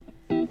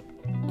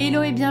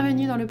Hello et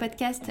bienvenue dans le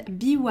podcast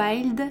Be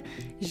Wild.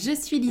 Je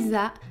suis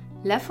Lisa,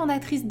 la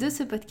fondatrice de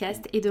ce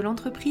podcast et de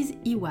l'entreprise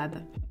eWab.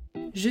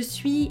 Je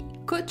suis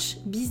coach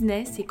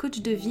business et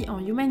coach de vie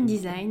en Human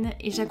Design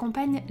et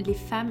j'accompagne les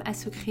femmes à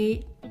se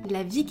créer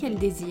la vie qu'elles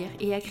désirent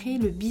et à créer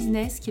le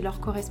business qui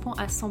leur correspond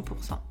à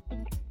 100%.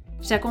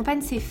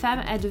 J'accompagne ces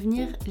femmes à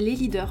devenir les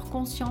leaders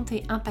conscientes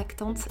et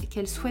impactantes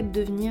qu'elles souhaitent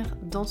devenir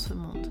dans ce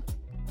monde.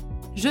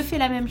 Je fais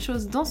la même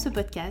chose dans ce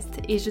podcast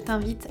et je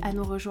t'invite à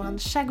nous rejoindre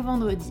chaque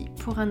vendredi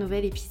pour un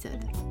nouvel épisode.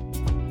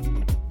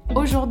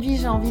 Aujourd'hui,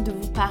 j'ai envie de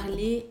vous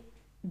parler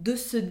de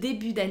ce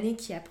début d'année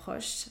qui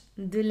approche,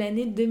 de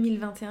l'année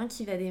 2021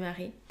 qui va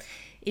démarrer.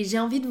 Et j'ai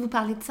envie de vous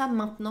parler de ça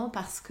maintenant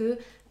parce que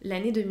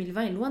l'année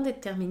 2020 est loin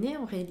d'être terminée.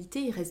 En réalité,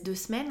 il reste 2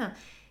 semaines.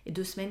 Et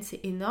 2 semaines, c'est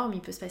énorme.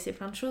 Il peut se passer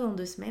plein de choses en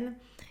 2 semaines.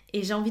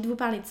 Et j'ai envie de vous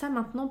parler de ça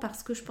maintenant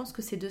parce que je pense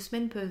que ces 2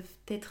 semaines peuvent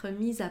être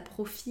mises à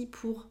profit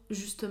pour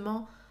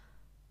justement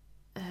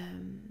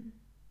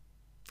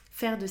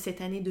faire de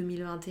cette année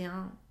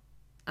 2021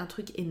 un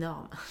truc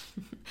énorme.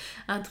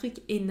 Un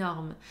truc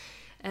énorme.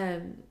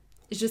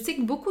 Je sais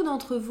que beaucoup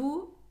d'entre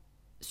vous,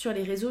 sur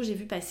les réseaux, j'ai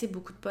vu passer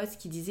beaucoup de posts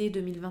qui disaient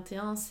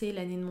 2021 c'est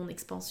l'année de mon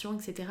expansion,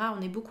 etc.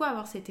 On est beaucoup à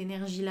avoir cette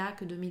énergie-là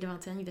que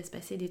 2021 il va se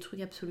passer des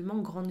trucs absolument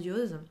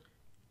grandioses.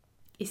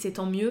 Et c'est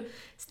tant mieux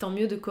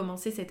de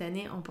commencer cette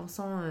année en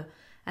pensant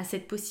à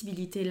cette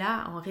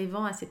possibilité-là, en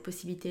rêvant à cette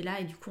possibilité-là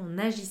et du coup en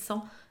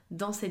agissant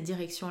dans cette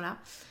direction-là.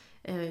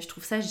 Je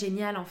trouve ça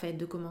génial en fait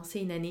de commencer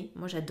une année.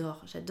 Moi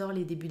j'adore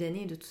les débuts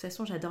d'année. De toute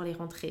façon j'adore les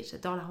rentrées.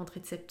 J'adore la rentrée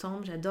de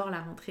septembre, j'adore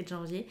la rentrée de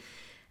janvier.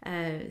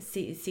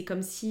 C'est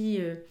comme si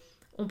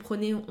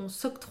on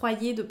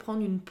s'octroyait de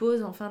prendre une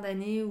pause en fin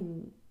d'année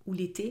ou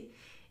l'été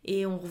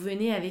et on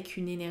revenait avec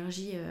une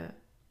énergie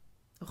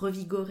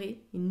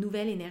revigorée, une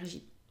nouvelle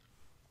énergie.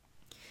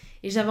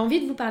 Et j'avais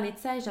envie de vous parler de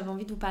ça et j'avais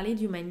envie de vous parler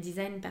du Human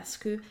Design parce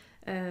que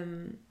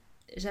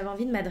j'avais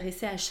envie de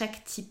m'adresser à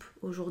chaque type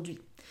aujourd'hui.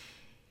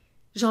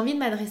 J'ai envie de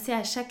m'adresser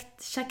à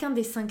chacun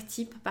des 5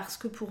 types parce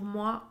que pour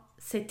moi,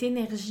 cette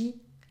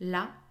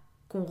énergie-là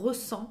qu'on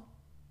ressent,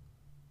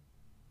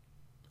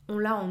 on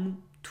l'a en nous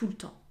tout le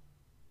temps.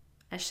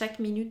 À chaque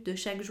minute de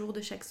chaque jour,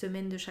 de chaque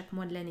semaine, de chaque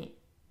mois de l'année.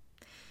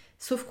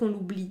 Sauf qu'on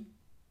l'oublie.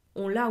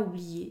 On l'a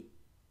oublié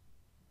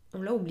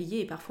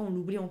et parfois on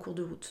l'oublie en cours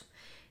de route.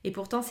 Et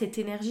pourtant, cette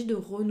énergie de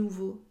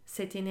renouveau,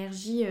 cette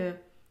énergie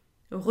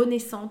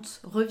renaissante,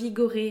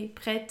 revigorée,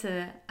 prête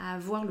à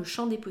voir le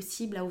champ des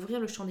possibles, à ouvrir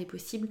le champ des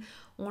possibles,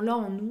 on l'a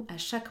en nous à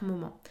chaque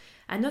moment.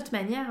 À notre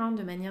manière,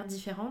 de manière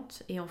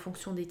différente et en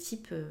fonction des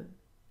types,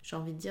 j'ai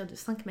envie de dire de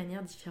 5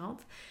 manières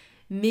différentes,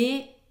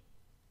 mais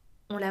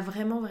on l'a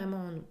vraiment,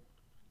 vraiment en nous.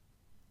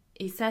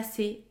 Et ça,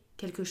 c'est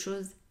quelque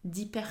chose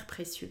d'hyper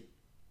précieux.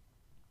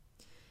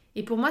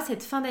 Et pour moi,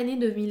 cette fin d'année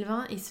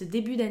 2020 et ce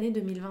début d'année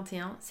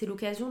 2021, c'est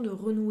l'occasion de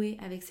renouer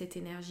avec cette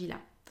énergie-là.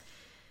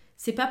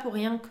 C'est pas pour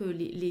rien que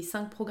les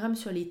 5 programmes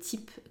sur les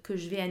types que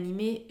je vais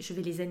animer, je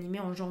vais les animer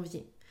en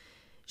janvier.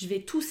 Je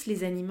vais tous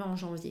les animer en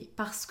janvier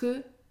parce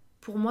que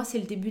pour moi, c'est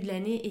le début de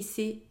l'année et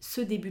c'est ce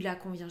début-là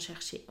qu'on vient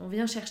chercher. On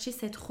vient chercher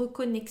cette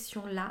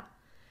reconnexion-là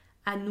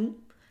à nous,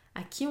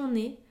 à qui on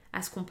est,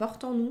 à ce qu'on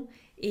porte en nous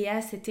et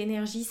à cette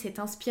énergie, cette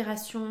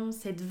inspiration,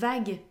 cette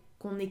vague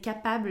qu'on est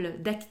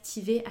capable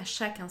d'activer à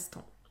chaque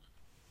instant.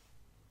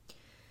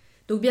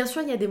 Donc bien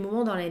sûr, il y a des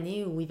moments dans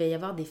l'année où il va y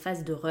avoir des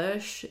phases de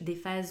rush, des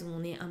phases où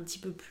on est un petit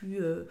peu plus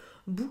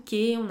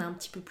booké, on a un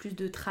petit peu plus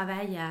de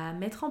travail à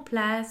mettre en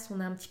place, on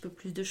a un petit peu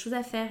plus de choses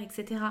à faire,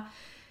 etc.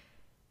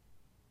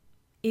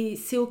 Et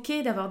c'est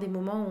ok d'avoir des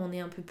moments où on est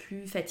un peu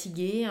plus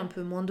fatigué, un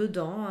peu moins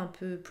dedans, un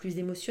peu plus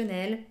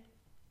émotionnel.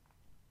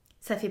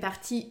 Ça fait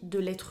partie de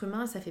l'être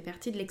humain, ça fait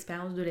partie de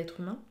l'expérience de l'être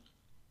humain.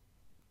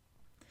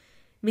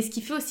 Mais ce qui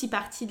fait aussi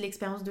partie de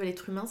l'expérience de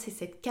l'être humain, c'est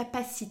cette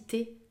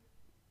capacité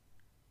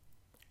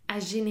à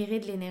générer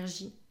de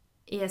l'énergie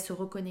et à se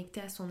reconnecter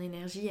à son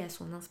énergie et à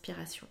son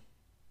inspiration.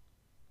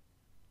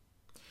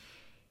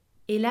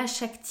 Et là,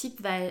 chaque type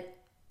va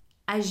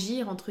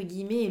agir, entre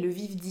guillemets, et le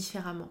vivre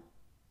différemment.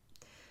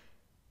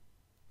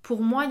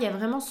 Pour moi, il y a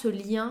vraiment ce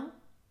lien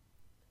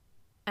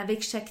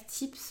avec chaque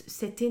type,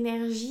 cette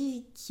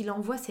énergie qu'il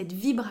envoie, cette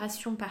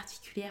vibration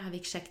particulière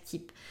avec chaque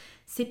type.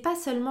 C'est pas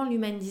seulement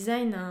l'Human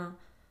Design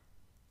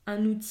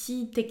un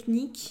outil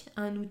technique,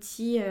 un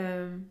outil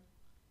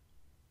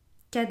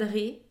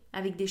cadré,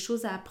 avec des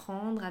choses à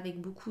apprendre,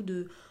 avec beaucoup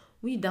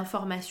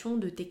d'informations,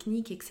 de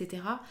techniques,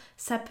 etc.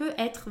 Ça peut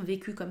être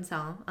vécu comme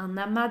ça, un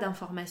amas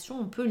d'informations.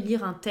 On peut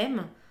lire un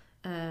thème,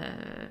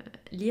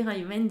 lire un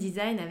Human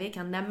Design avec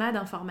un amas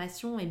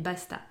d'informations et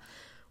basta.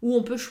 Ou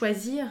on peut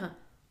choisir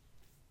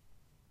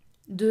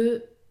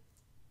de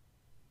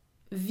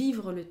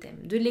vivre le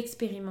thème, de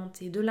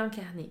l'expérimenter, de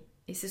l'incarner.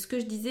 Et c'est ce que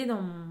je disais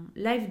dans mon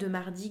live de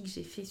mardi que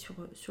j'ai fait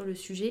sur le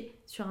sujet,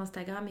 sur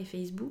Instagram et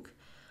Facebook.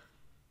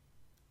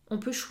 On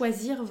peut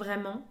choisir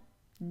vraiment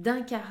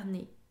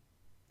d'incarner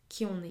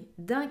qui on est,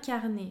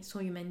 d'incarner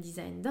son Human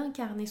Design,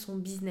 d'incarner son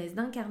business,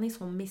 d'incarner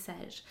son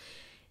message.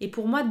 Et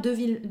pour moi,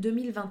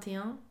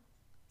 2021,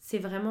 c'est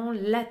vraiment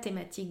la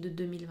thématique de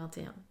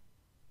 2021.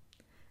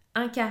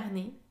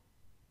 Incarner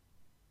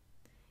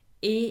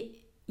Et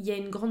il y a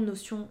une grande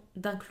notion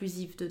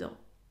d'inclusif dedans.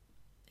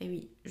 Et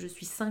oui, je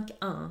suis 5-1,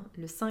 hein.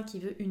 Le 5 qui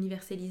veut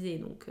universaliser,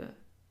 donc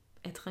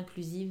être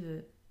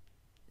inclusive,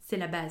 c'est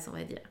la base, on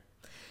va dire.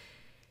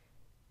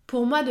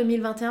 Pour moi,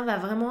 2021 va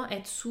vraiment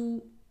être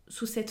sous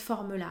cette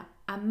forme-là,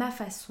 à ma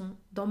façon,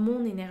 dans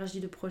mon énergie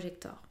de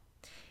projecteur.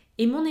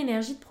 Et mon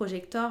énergie de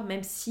projecteur,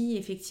 même si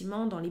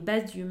effectivement dans les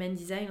bases du Human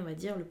Design, on va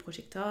dire le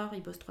projecteur,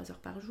 il bosse 3 heures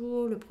par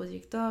jour, le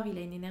projecteur, il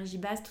a une énergie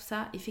basse, tout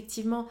ça,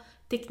 effectivement,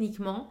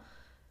 techniquement,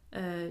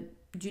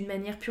 d'une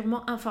manière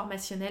purement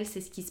informationnelle,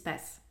 c'est ce qui se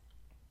passe.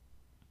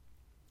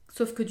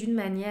 Sauf que d'une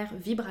manière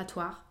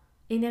vibratoire,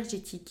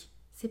 énergétique,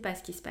 c'est pas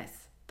ce qui se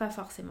passe, pas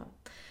forcément.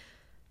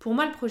 Pour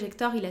moi, le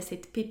projecteur, il a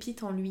cette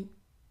pépite en lui.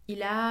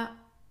 Il a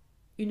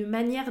une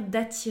manière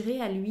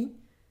d'attirer à lui,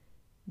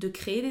 de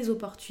créer des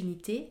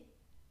opportunités,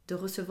 de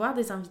recevoir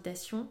des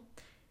invitations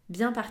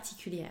bien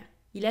particulières.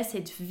 Il a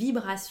cette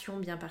vibration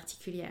bien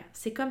particulière.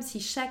 C'est comme si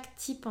chaque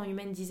type en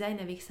Human Design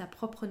avait sa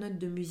propre note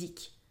de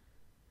musique,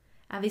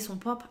 avait son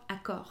propre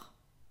accord.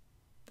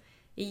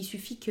 Et il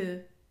suffit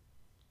que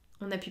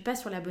on n'appuie pas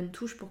sur la bonne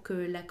touche pour que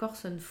l'accord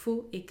sonne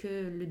faux et que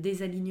le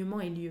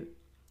désalignement ait lieu.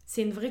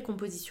 C'est une vraie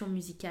composition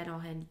musicale en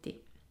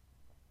réalité.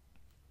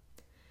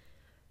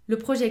 Le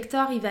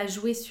projecteur, il va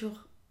jouer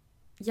sur...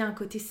 Il y a un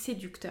côté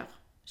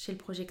séducteur chez le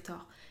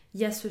projecteur. Il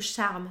y a ce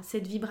charme,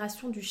 cette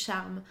vibration du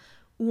charme,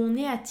 où on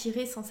est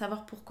attiré sans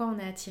savoir pourquoi on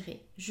est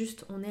attiré.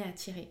 Juste, on est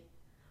attiré.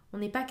 On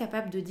n'est pas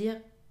capable de dire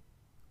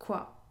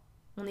quoi.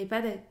 On n'est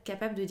pas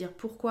capable de dire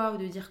pourquoi ou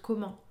de dire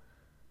comment.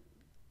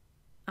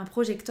 Un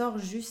projecteur,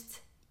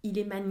 juste, il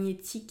est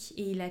magnétique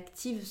et il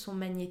active son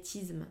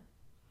magnétisme.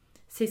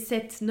 C'est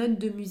cette note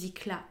de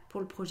musique-là pour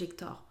le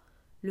projecteur.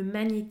 Le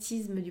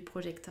magnétisme du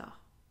projecteur.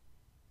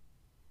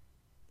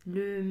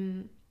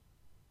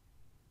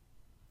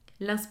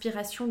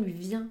 L'inspiration lui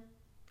vient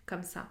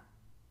comme ça.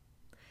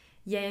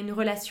 Il y a une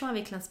relation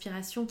avec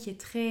l'inspiration qui est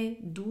très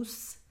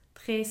douce,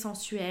 très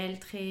sensuelle,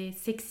 très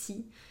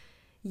sexy.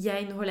 Il y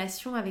a une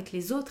relation avec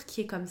les autres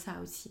qui est comme ça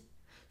aussi,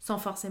 sans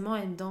forcément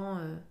être dans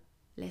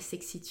la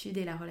sexitude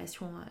et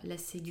la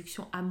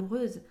séduction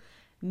amoureuse.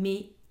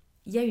 Mais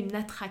il y a une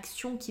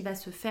attraction qui va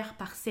se faire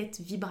par cette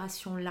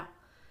vibration-là.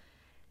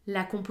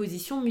 La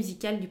composition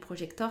musicale du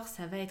projecteur,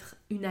 ça va être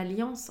une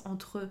alliance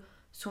entre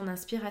son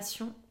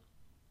inspiration,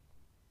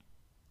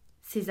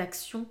 ses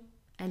actions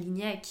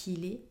alignées à qui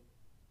il est,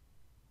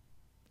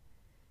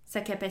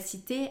 sa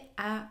capacité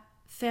à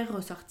faire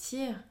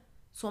ressortir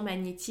son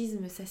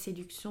magnétisme, sa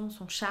séduction,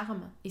 son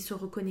charme et se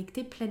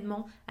reconnecter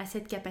pleinement à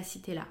cette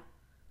capacité-là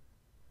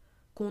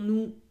qu'on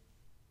nous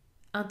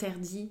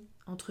interdit,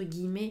 entre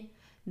guillemets,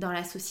 dans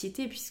la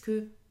société, puisque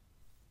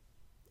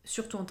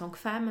surtout en tant que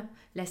femme,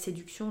 la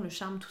séduction, le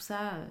charme, tout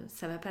ça,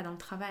 ça va pas dans le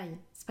travail.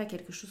 C'est pas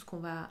quelque chose qu'on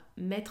va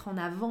mettre en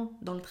avant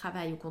dans le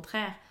travail. Au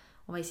contraire,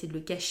 on va essayer de le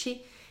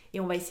cacher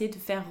et on va essayer de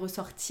faire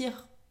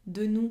ressortir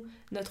de nous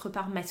notre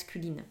part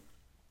masculine.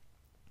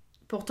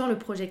 Pourtant, le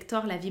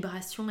projecteur, la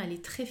vibration, elle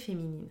est très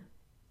féminine.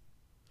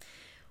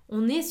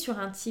 On est sur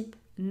un type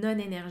non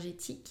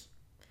énergétique.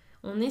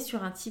 On est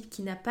sur un type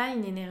qui n'a pas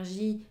une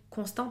énergie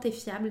constante et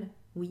fiable.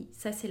 Oui,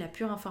 ça c'est la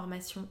pure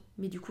information.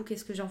 Mais du coup,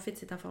 qu'est-ce que j'en fais de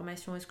cette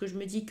information ? Est-ce que je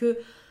me dis que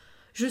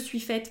je suis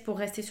faite pour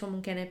rester sur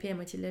mon canapé la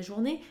moitié de la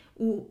journée ?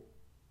 Ou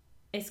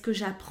est-ce que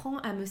j'apprends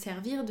à me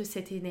servir de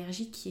cette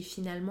énergie qui est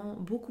finalement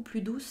beaucoup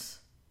plus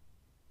douce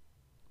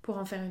pour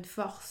en faire une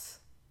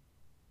force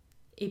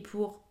et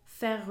pour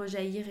faire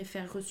rejaillir et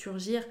faire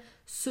ressurgir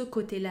ce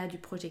côté-là du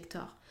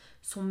projecteur,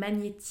 son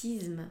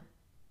magnétisme,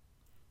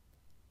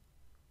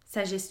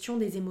 sa gestion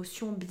des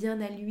émotions bien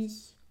à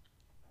lui,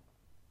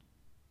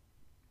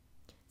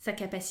 sa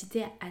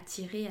capacité à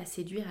attirer, à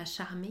séduire, à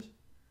charmer.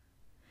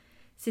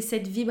 C'est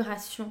cette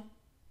vibration,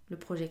 le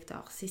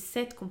projecteur, c'est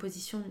cette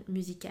composition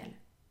musicale.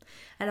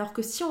 Alors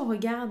que si on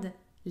regarde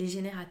les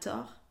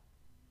générateurs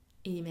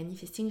et les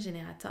manifesting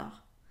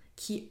générateurs,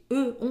 qui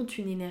eux ont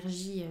une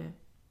énergie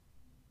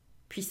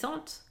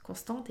puissante,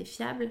 constante et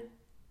fiable,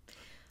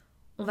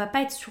 on va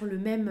pas être sur le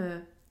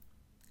même,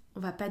 on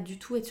va pas du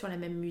tout être sur la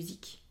même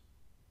musique.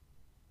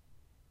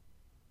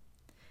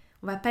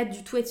 On va pas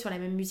du tout être sur la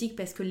même musique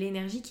parce que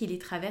l'énergie qui les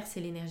traverse, c'est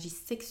l'énergie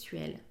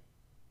sexuelle.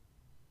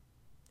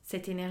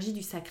 Cette énergie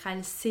du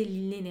sacral, c'est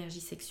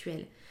l'énergie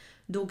sexuelle.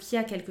 Donc il y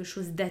a quelque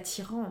chose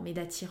d'attirant, mais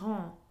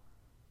d'attirant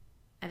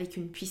avec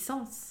une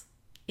puissance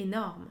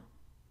énorme.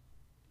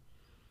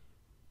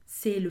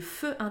 C'est le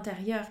feu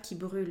intérieur qui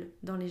brûle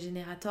dans les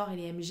générateurs et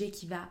les MG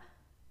qui va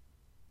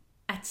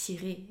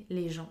attirer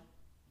les gens.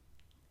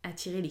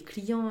 Attirer les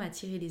clients,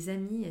 attirer les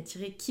amis,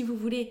 attirer qui vous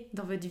voulez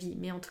dans votre vie.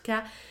 Mais en tout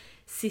cas,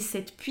 c'est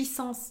cette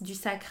puissance du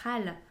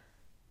sacral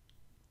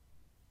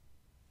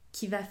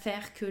qui va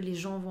faire que les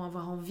gens vont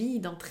avoir envie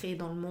d'entrer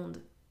dans le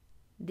monde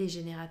des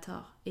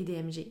générateurs et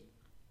des MG.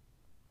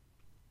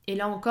 Et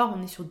là encore,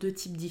 on est sur deux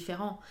types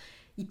différents.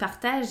 Ils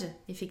partagent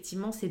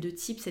effectivement ces deux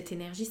types, cette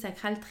énergie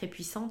sacrale très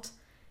puissante,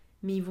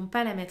 mais ils ne vont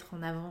pas la mettre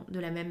en avant de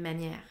la même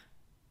manière.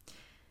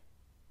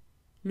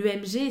 Le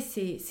MG,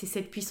 c'est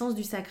cette puissance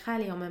du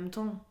sacral et en même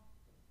temps,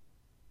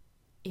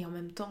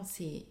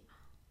 c'est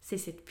c'est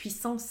cette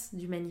puissance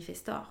du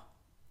manifestor.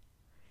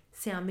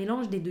 C'est un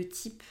mélange des deux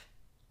types.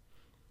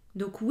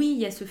 Donc oui, il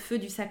y a ce feu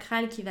du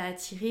sacral qui va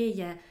attirer, il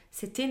y a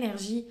cette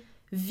énergie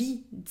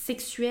vie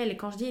sexuelle. Et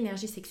quand je dis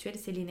énergie sexuelle,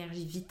 c'est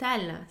l'énergie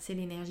vitale, c'est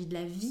l'énergie de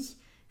la vie,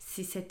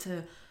 c'est cet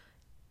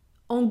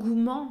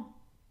engouement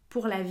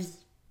pour la vie.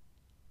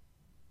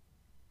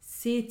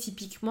 C'est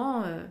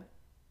typiquement,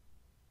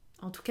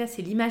 en tout cas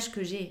c'est l'image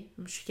que j'ai.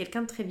 Je suis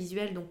quelqu'un de très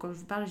visuel, donc quand je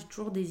vous parle, j'ai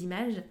toujours des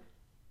images.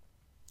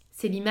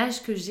 C'est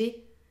l'image que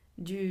j'ai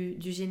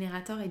du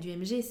générateur et du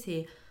MG,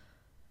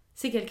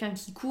 c'est quelqu'un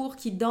qui court,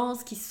 qui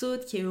danse, qui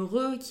saute, qui est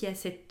heureux, qui a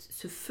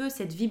ce feu,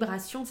 cette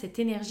vibration, cette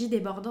énergie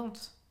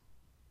débordante.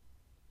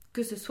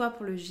 Que ce soit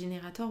pour le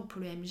générateur ou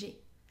pour le MG.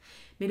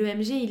 Mais le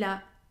MG, il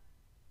a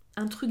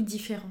un truc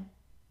différent.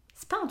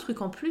 C'est pas un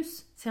truc en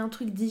plus, c'est un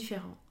truc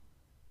différent.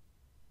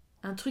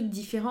 Un truc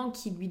différent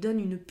qui lui donne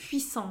une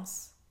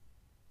puissance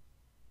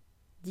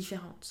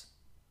différente.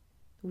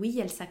 Oui, il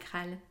y a le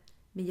sacral,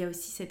 mais il y a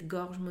aussi cette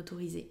gorge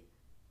motorisée.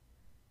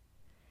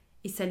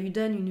 Et ça lui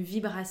donne une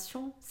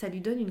vibration, ça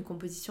lui donne une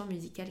composition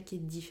musicale qui est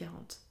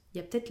différente. Il y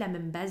a peut-être la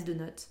même base de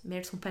notes, mais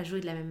elles ne sont pas jouées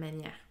de la même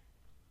manière.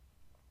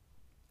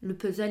 Le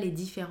puzzle est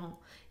différent,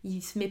 il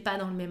ne se met pas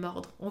dans le même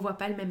ordre, on ne voit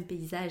pas le même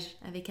paysage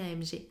avec un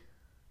MG.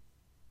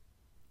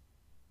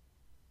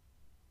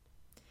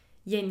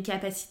 Il y a une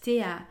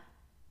capacité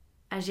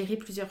à gérer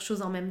plusieurs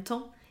choses en même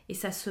temps, et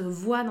ça se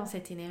voit dans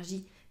cette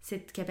énergie,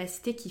 cette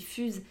capacité qui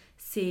fuse.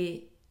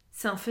 C'est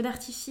un feu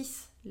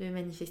d'artifice, le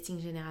Manifesting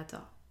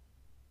Generator.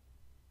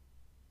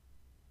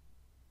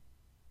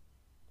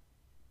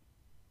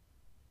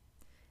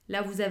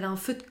 Là, vous avez un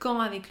feu de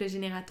camp avec le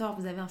générateur,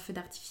 vous avez un feu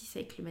d'artifice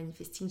avec le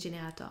Manifesting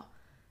Generator.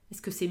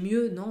 Est-ce que c'est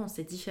mieux? Non,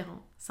 c'est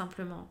différent.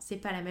 Simplement, c'est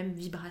pas la même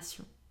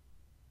vibration.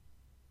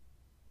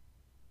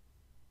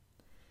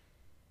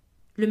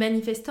 Le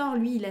manifestor,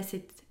 lui, il a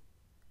cette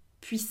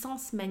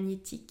puissance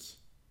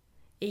magnétique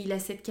et il a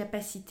cette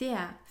capacité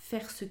à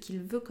faire ce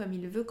qu'il veut, comme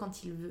il veut,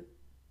 quand il veut.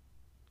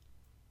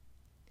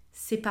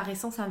 C'est par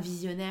essence un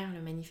visionnaire,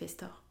 le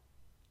manifestor.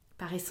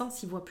 Par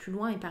essence, il voit plus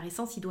loin et par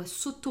essence, il doit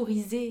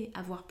s'autoriser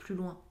à voir plus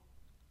loin.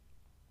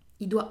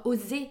 Il doit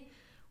oser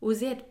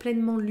être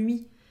pleinement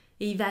lui.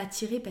 Et il va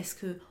attirer parce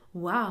que,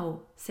 waouh,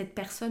 cette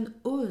personne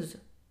ose.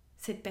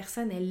 Cette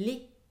personne, elle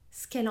est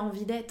ce qu'elle a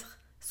envie d'être,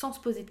 sans se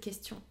poser de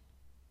questions.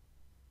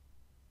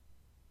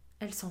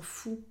 Elle s'en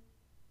fout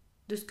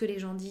de ce que les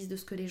gens disent, de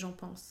ce que les gens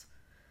pensent.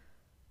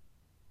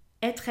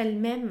 Être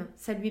elle-même,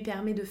 ça lui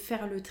permet de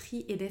faire le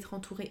tri et d'être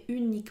entourée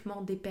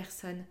uniquement des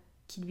personnes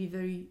qui lui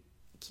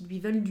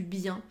veulent du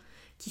bien,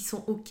 qui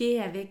sont OK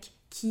avec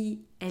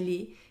qui elle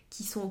est,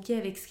 qui sont OK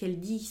avec ce qu'elle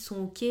dit, qui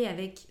sont OK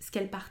avec ce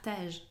qu'elle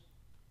partage.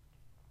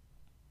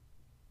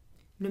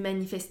 Le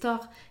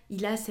manifestor,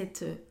 il a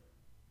cette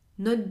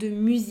note de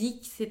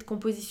musique, cette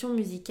composition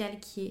musicale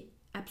qui est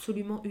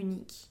absolument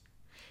unique.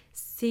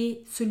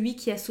 C'est celui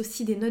qui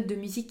associe des notes de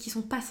musique qui ne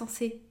sont pas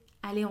censées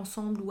aller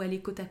ensemble ou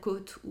aller côte à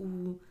côte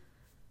ou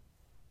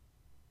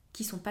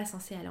qui ne sont pas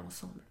censées aller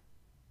ensemble.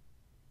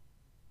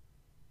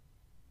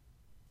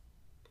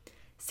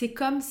 C'est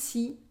comme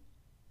si,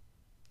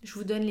 je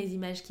vous donne les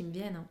images qui me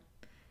viennent,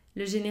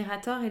 le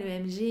générateur et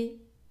le MG,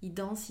 ils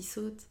dansent, ils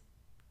sautent,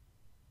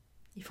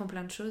 ils font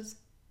plein de choses.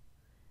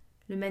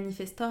 Le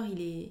manifestor,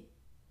 il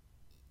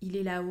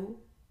est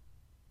là-haut,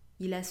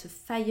 il a ce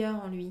fire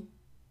en lui,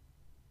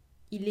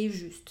 il est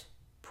juste,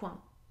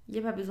 point. Il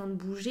n'a pas besoin de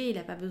bouger, il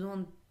n'a pas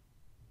besoin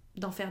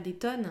d'en faire des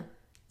tonnes,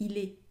 il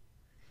est.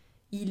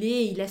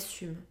 Il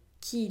assume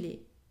qui il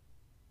est,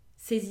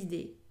 ses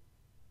idées.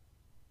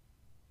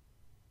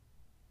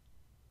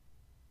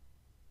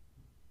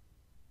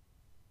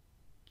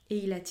 Et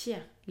il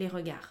attire les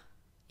regards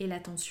et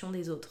l'attention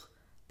des autres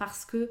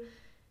parce que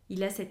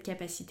il a cette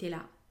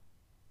capacité-là.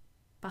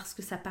 Parce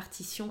que sa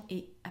partition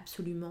est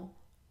absolument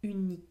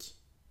unique.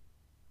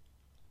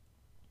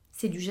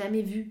 C'est du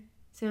jamais vu.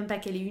 C'est même pas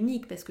qu'elle est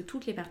unique parce que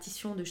toutes les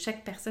partitions de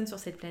chaque personne sur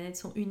cette planète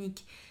sont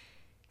uniques.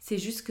 C'est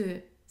juste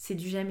que c'est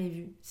du jamais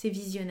vu. C'est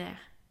visionnaire.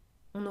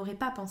 On n'aurait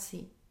pas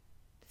pensé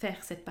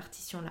faire cette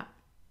partition-là.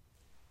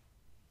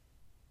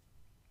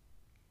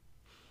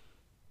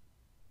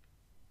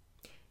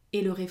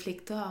 Et le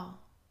réflecteur,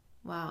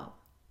 waouh!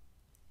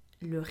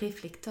 Le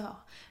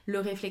réflecteur,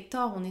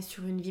 on est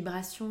sur une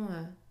vibration,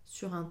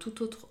 sur un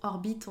tout autre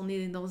orbite, on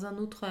est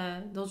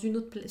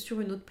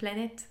sur une autre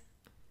planète.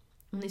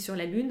 On est sur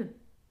la Lune.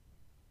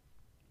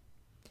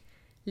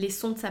 Les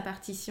sons de sa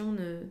partition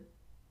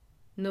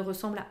ne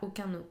ressemblent à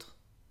aucun autre.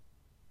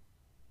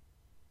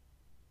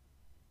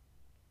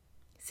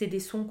 C'est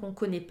des sons qu'on ne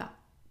connaît pas.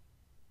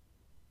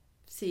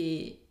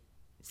 C'est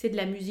de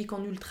la musique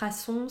en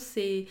ultrason,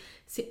 c'est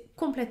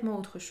complètement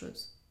autre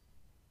chose.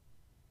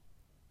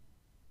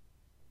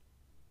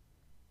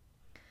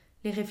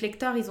 Les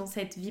réflecteurs, ils ont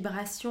cette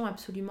vibration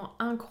absolument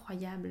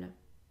incroyable.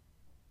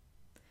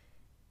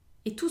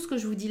 Et tout ce que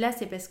je vous dis là,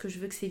 c'est parce que je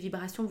veux que ces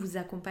vibrations vous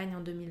accompagnent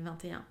en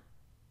 2021.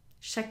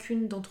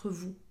 Chacune d'entre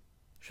vous,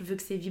 je veux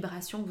que ces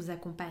vibrations vous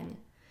accompagnent.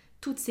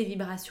 Toutes ces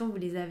vibrations, vous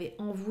les avez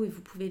en vous et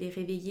vous pouvez les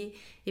réveiller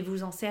et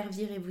vous en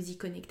servir et vous y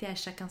connecter à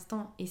chaque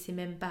instant. Et c'est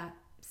même pas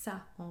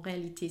ça en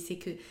réalité, c'est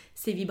que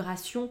ces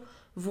vibrations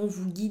vont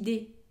vous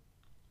guider.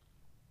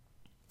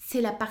 C'est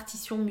la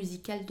partition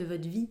musicale de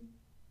votre vie.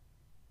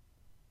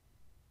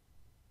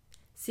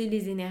 C'est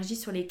les énergies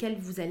sur lesquelles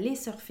vous allez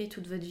surfer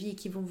toute votre vie et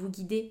qui vont vous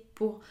guider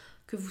pour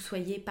que vous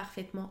soyez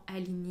parfaitement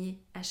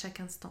alignés à chaque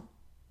instant.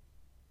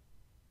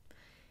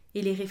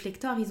 Et les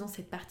réflecteurs, ils ont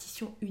cette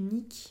partition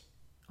unique,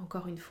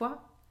 encore une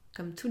fois,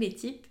 comme tous les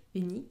types,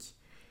 uniques.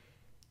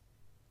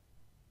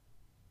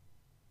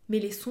 Mais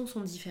les sons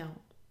sont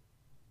différents.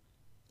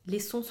 Les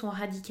sons sont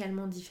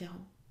radicalement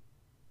différents.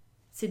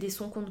 C'est des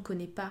sons qu'on ne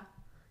connaît pas.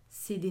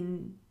 C'est des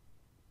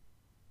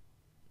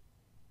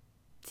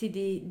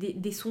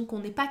sons qu'on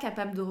n'est pas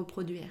capable de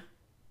reproduire.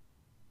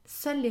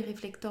 Seuls les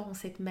réflecteurs ont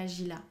cette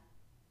magie-là.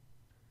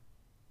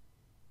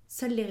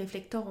 Seuls les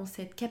réflecteurs ont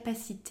cette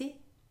capacité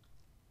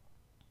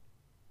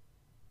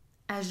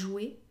à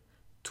jouer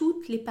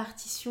toutes les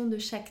partitions de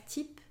chaque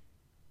type,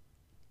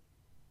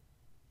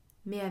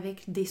 mais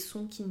avec des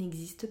sons qui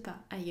n'existent pas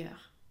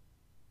ailleurs.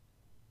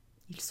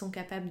 Ils sont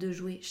capables de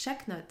jouer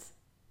chaque note,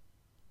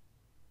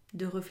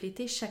 de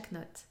refléter chaque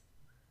note,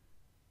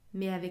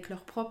 mais avec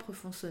leur propre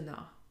fond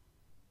sonore.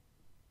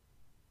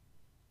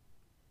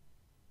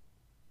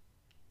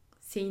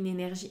 C'est une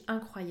énergie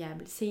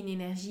incroyable, c'est une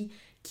énergie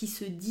qui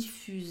se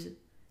diffuse,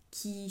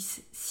 qui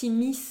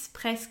s'immisce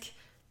presque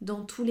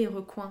dans tous les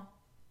recoins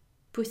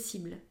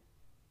possibles.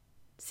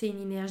 C'est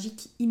une énergie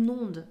qui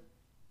inonde.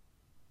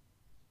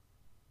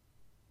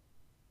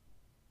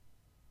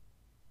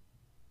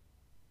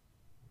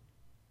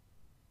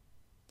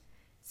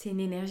 C'est une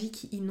énergie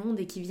qui inonde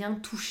et qui vient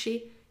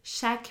toucher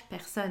chaque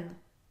personne.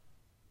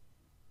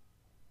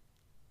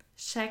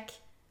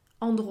 Chaque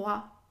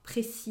endroit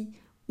précis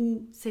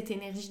où cette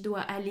énergie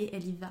doit aller,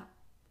 elle y va.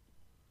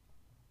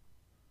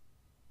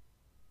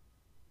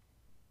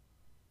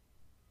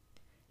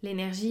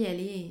 L'énergie, elle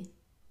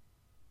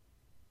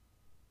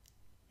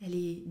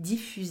est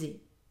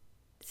diffusée.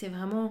 C'est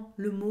vraiment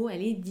le mot,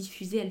 elle est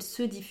diffusée, elle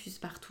se diffuse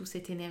partout,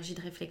 cette énergie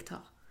de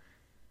réflecteur.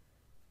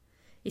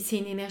 Et c'est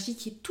une énergie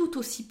qui est tout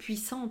aussi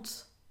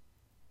puissante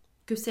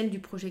que celle du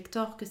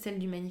projecteur, que celle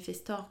du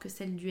manifestor, que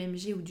celle du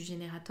MG ou du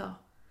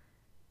générateur.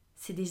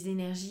 C'est des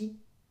énergies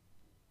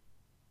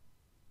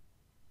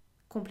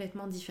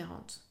complètement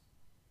différentes.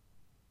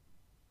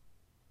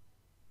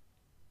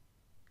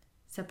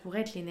 Ça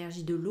pourrait être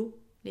l'énergie de l'eau,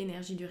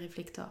 l'énergie du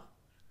réflecteur.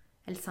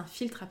 Elle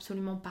s'infiltre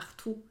absolument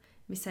partout,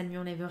 mais ça ne lui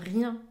enlève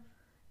rien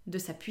de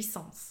sa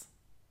puissance.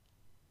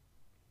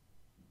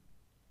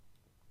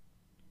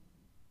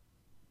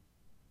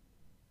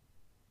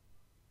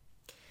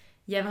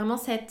 Il y a vraiment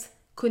cette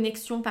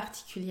connexion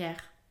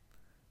particulière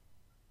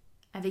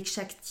avec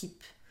chaque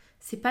type.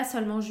 C'est pas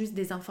seulement juste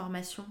des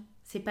informations,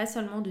 c'est pas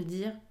seulement de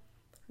dire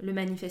le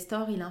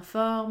manifestor il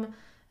informe,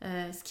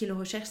 ce qu'il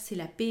recherche c'est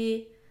la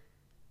paix,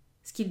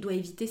 ce qu'il doit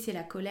éviter c'est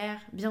la colère.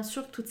 Bien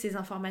sûr que toutes ces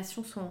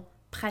informations sont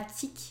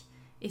pratiques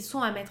et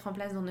sont à mettre en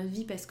place dans notre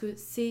vie parce que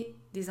c'est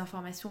des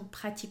informations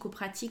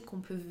pratico-pratiques qu'on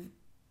peut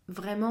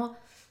vraiment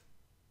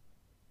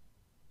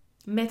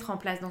mettre en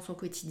place dans son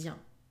quotidien.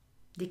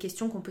 Des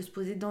questions qu'on peut se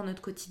poser dans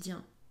notre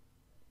quotidien.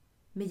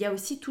 Mais il y a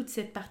aussi toute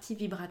cette partie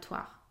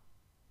vibratoire.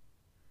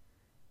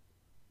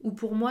 Où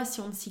pour moi,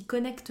 si on ne s'y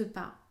connecte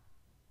pas,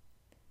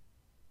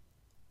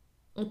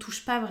 on ne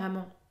touche pas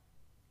vraiment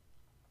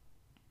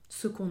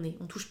ce qu'on est.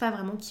 On ne touche pas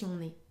vraiment qui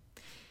on est.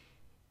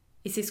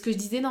 Et c'est ce que je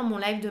disais dans mon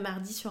live de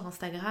mardi sur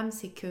Instagram,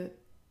 c'est que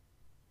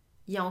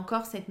il y a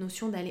encore cette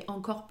notion d'aller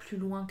encore plus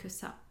loin que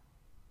ça.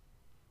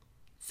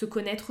 Se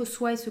connaître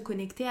soi et se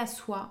connecter à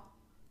soi,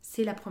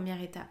 c'est la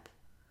première étape.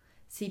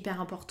 C'est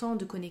hyper important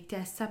de connecter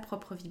à sa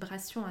propre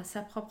vibration, à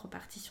sa propre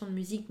partition de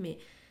musique, mais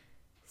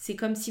c'est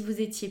comme si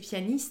vous étiez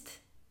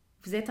pianiste,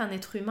 vous êtes un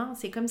être humain,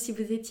 c'est comme si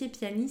vous étiez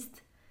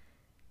pianiste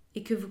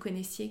et que vous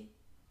connaissiez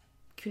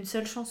qu'une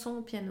seule chanson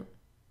au piano.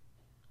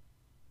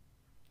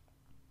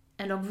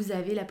 Alors que vous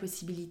avez la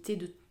possibilité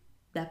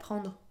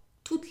d'apprendre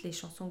toutes les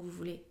chansons que vous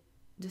voulez,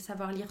 de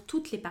savoir lire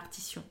toutes les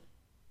partitions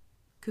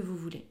que vous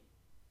voulez.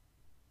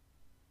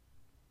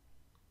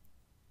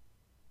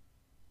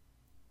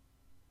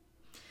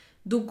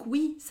 Donc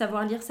oui,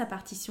 savoir lire sa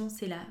partition,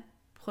 c'est la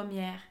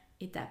première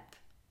étape.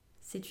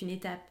 C'est une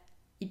étape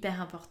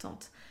hyper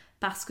importante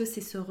parce que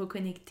c'est se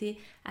reconnecter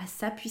à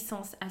sa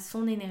puissance, à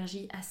son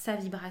énergie, à sa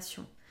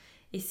vibration.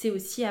 Et c'est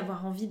aussi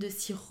avoir envie de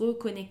s'y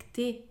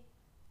reconnecter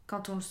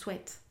quand on le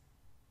souhaite,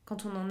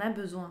 quand on en a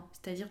besoin,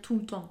 c'est-à-dire tout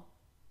le temps.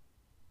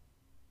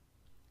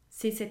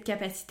 C'est cette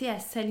capacité à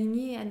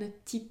s'aligner à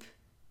notre type,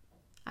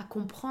 à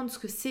comprendre ce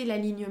que c'est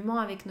l'alignement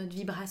avec notre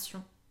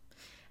vibration,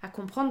 à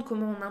comprendre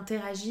comment on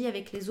interagit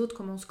avec les autres,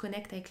 comment on se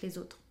connecte avec les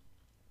autres.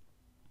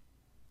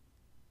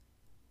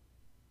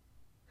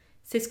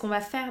 C'est ce qu'on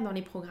va faire dans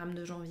les programmes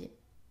de janvier,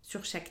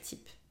 sur chaque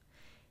type.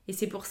 Et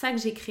c'est pour ça que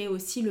j'ai créé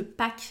aussi le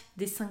pack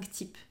des 5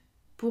 types,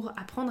 pour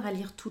apprendre à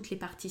lire toutes les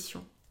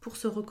partitions, pour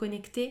se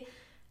reconnecter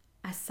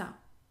à ça,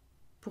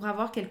 pour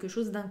avoir quelque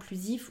chose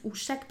d'inclusif où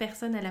chaque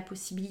personne a la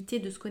possibilité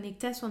de se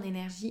connecter à son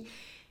énergie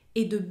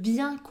et de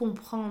bien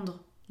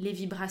comprendre les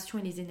vibrations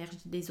et les énergies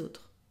des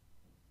autres.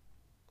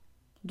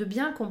 de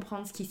bien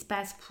comprendre ce qui se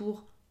passe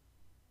pour,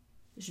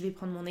 je vais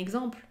prendre mon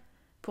exemple,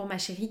 pour ma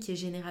chérie qui est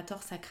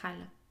générateur sacral,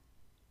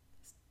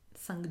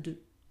 5-2.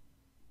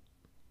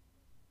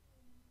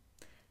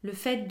 Le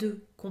fait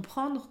de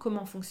comprendre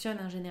comment fonctionne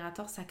un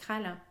générateur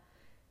sacral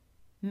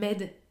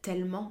m'aide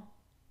tellement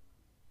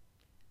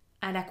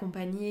à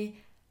l'accompagner,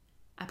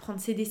 à prendre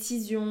ses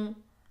décisions,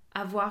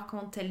 à voir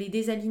quand elle est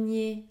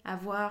désalignée, à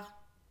voir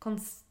quand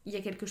il y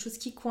a quelque chose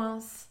qui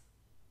coince,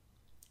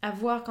 à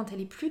voir quand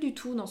elle est plus du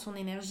tout dans son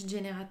énergie de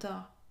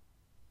générateur,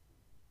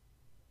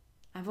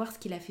 à voir ce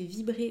qui la fait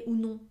vibrer ou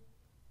non,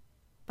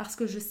 parce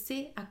que je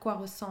sais à quoi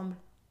ressemble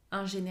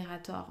un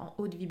générateur en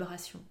haute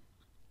vibration,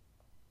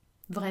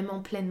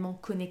 vraiment pleinement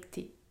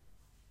connecté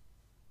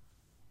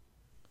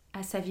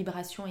à sa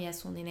vibration et à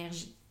son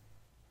énergie.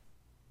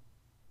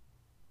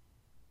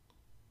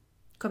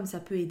 Comme ça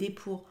peut aider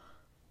pour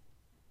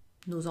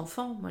nos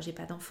enfants, moi j'ai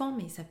pas d'enfants,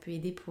 mais ça peut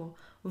aider pour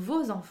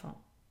vos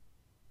enfants,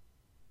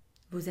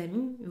 vos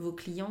amis, vos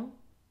clients,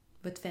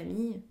 votre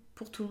famille,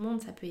 pour tout le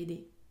monde ça peut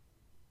aider.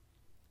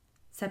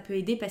 Ça peut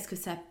aider parce que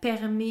ça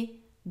permet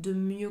de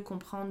mieux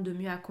comprendre, de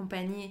mieux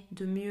accompagner,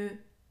 de mieux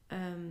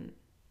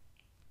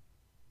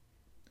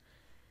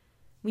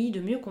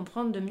de mieux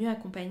comprendre, de mieux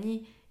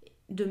accompagner,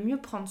 de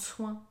mieux prendre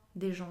soin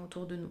des gens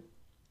autour de nous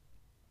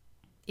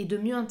et de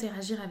mieux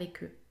interagir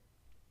avec eux.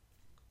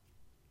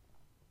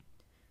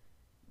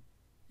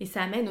 Et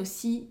ça amène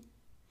aussi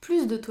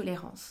plus de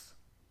tolérance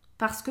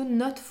parce que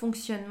notre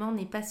fonctionnement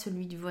n'est pas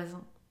celui du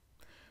voisin.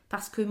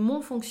 Parce que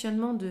mon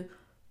fonctionnement de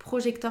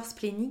projecteur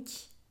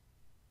splénique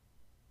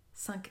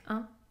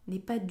 5.1 n'est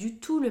pas du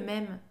tout le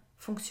même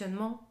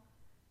fonctionnement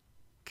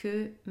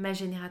que ma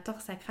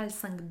générateur sacral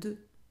 5.2.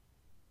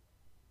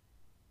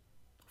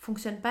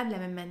 Fonctionne pas de la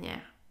même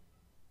manière.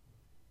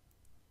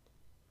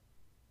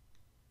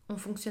 On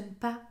fonctionne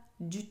pas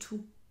du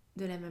tout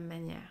de la même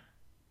manière.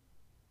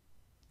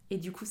 Et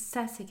du coup,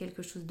 ça, c'est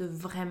quelque chose de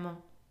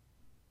vraiment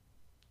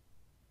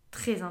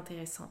très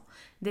intéressant.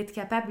 D'être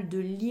capable de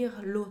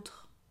lire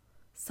l'autre,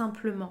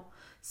 simplement,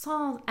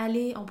 sans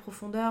aller en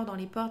profondeur dans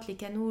les portes, les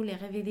canaux, les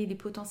révéler, les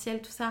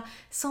potentiels, tout ça,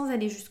 sans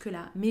aller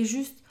jusque-là, mais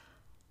juste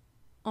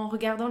en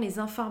regardant les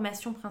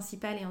informations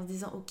principales et en se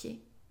disant « Ok,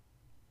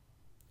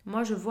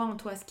 moi je vois en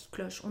toi ce qui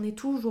cloche. » On est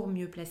toujours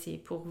mieux placé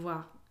pour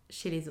voir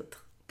chez les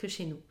autres que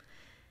chez nous.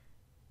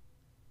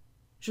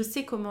 Je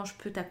sais comment je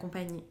peux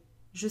t'accompagner.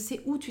 Je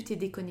sais où tu t'es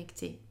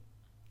déconnecté.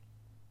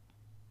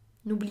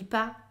 N'oublie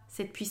pas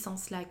cette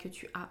puissance-là que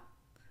tu as.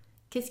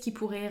 Qu'est-ce qui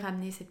pourrait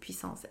ramener cette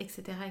puissance,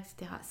 etc.,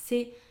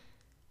 etc.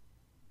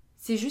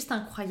 C'est juste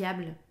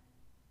incroyable.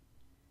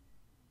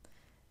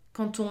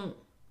 Quand on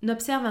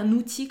observe un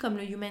outil comme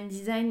le Human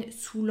Design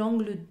sous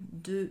l'angle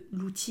de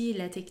l'outil et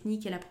la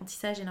technique et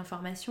l'apprentissage et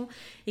l'information,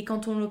 et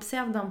quand on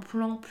l'observe d'un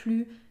plan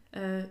plus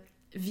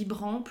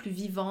vibrant, plus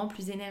vivant,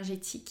 plus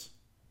énergétique,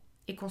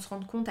 et qu'on se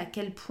rende compte à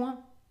quel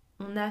point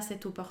on a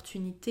cette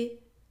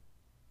opportunité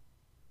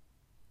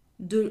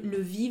de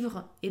le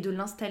vivre et de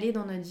l'installer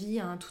dans notre vie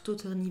à un tout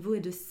autre niveau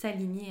et de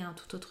s'aligner à un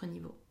tout autre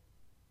niveau.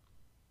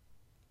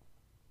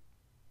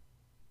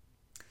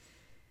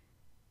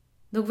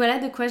 Donc voilà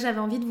de quoi j'avais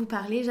envie de vous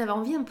parler. J'avais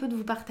envie un peu de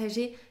vous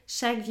partager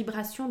chaque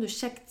vibration de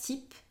chaque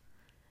type.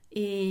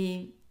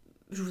 Et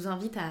je vous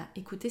invite à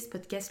écouter ce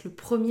podcast le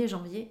 1er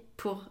janvier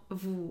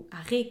à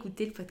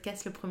réécouter le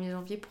podcast le 1er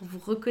janvier pour vous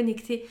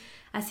reconnecter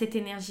à cette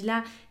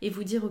énergie-là et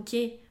vous dire ok,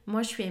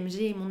 moi je suis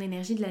MG et mon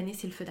énergie de l'année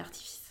c'est le feu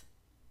d'artifice.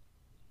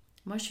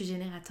 Moi je suis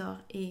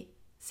générateur et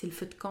c'est le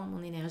feu de camp,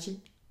 mon énergie,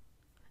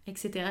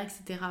 etc.,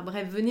 etc.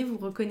 Bref, venez vous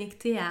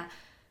reconnecter à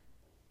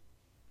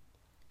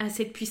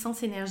cette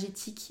puissance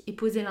énergétique et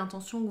poser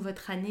l'intention que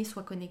votre année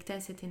soit connectée à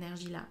cette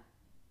énergie-là.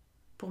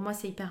 Pour moi,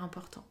 c'est hyper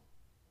important.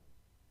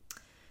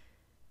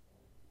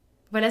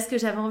 Voilà ce que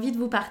j'avais envie de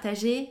vous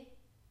partager.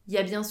 Il y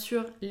a bien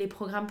sûr les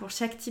programmes pour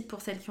chaque type,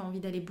 pour celles qui ont envie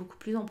d'aller beaucoup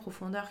plus en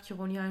profondeur, qui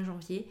auront lieu en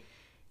janvier.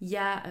 Il y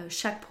a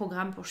chaque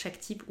programme pour chaque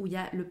type où il y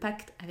a le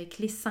pacte avec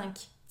les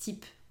 5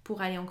 types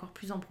pour aller encore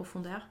plus en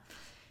profondeur.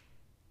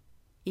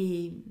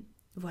 Et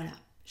voilà,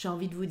 j'ai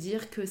envie de vous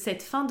dire que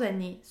cette fin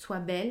d'année soit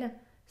belle,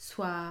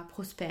 soit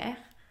prospère,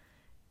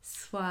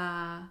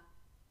 soit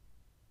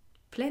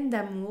pleine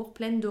d'amour,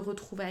 pleine de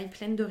retrouvailles,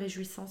 pleine de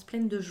réjouissance,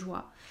 pleine de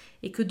joie,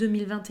 et que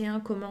 2021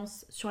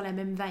 commence sur la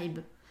même vibe.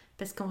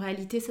 Parce qu'en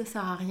réalité, ça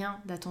sert à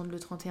rien d'attendre le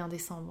 31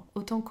 décembre.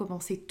 Autant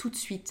commencer tout de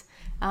suite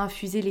à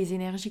infuser les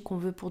énergies qu'on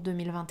veut pour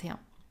 2021.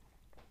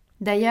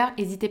 D'ailleurs,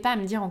 n'hésitez pas à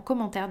me dire en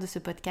commentaire de ce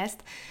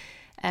podcast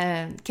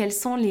quelles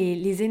sont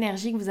les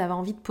énergies que vous avez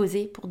envie de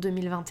poser pour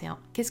 2021.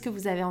 Qu'est-ce que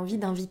vous avez envie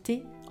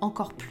d'inviter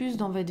encore plus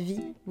dans votre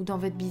vie ou dans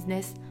votre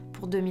business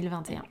pour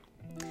 2021.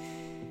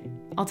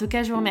 En tout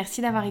cas, je vous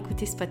remercie d'avoir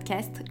écouté ce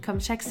podcast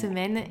comme chaque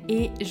semaine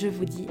et je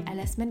vous dis à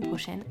la semaine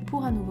prochaine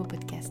pour un nouveau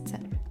podcast.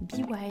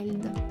 Be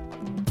Wild!